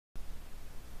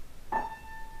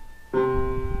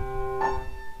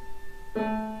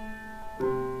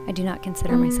I do not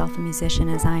consider myself a musician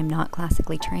as I am not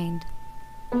classically trained.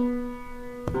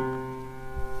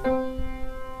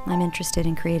 I'm interested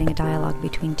in creating a dialogue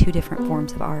between two different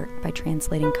forms of art by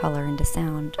translating color into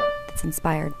sound that's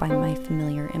inspired by my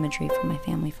familiar imagery from my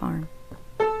family farm.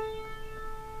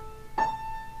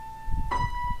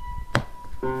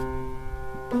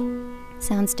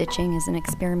 Soundstitching is an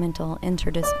experimental,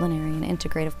 interdisciplinary, and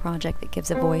integrative project that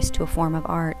gives a voice to a form of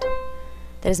art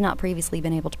that has not previously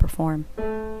been able to perform.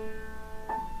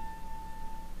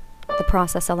 The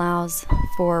process allows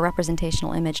for a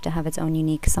representational image to have its own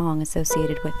unique song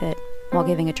associated with it, while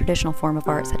giving a traditional form of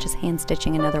art such as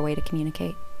hand-stitching another way to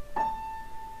communicate.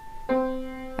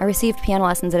 I received piano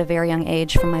lessons at a very young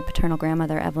age from my paternal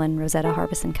grandmother, Evelyn Rosetta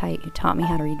Harbison Kite, who taught me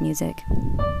how to read music.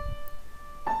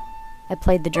 I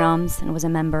played the drums and was a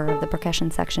member of the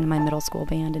percussion section in my middle school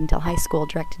band until high school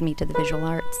directed me to the visual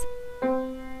arts.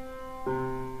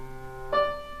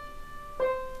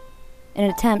 In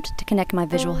an attempt to connect my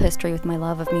visual history with my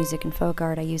love of music and folk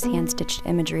art, I use hand-stitched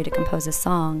imagery to compose a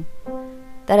song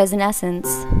that is, in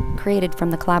essence, created from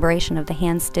the collaboration of the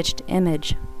hand-stitched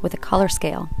image with a color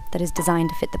scale that is designed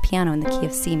to fit the piano in the key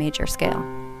of C major scale.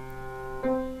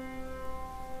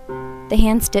 The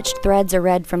hand-stitched threads are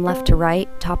read from left to right,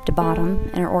 top to bottom,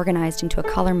 and are organized into a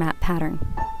color map pattern.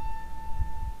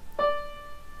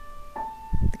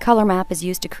 The color map is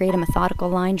used to create a methodical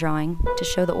line drawing to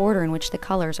show the order in which the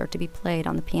colors are to be played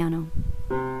on the piano.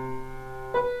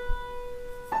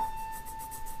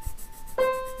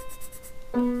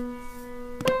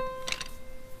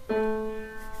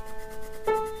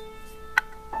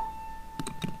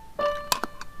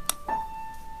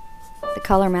 The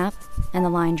color map and the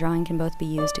line drawing can both be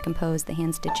used to compose the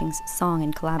hand-stitching's song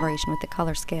in collaboration with the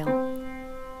color scale.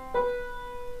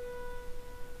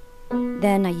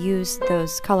 Then I use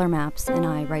those color maps and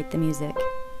I write the music.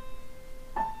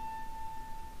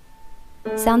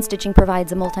 Soundstitching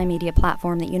provides a multimedia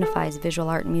platform that unifies visual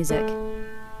art and music.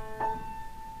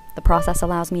 The process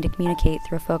allows me to communicate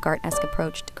through a folk art-esque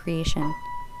approach to creation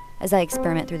as I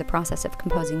experiment through the process of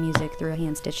composing music through a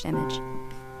hand-stitched image.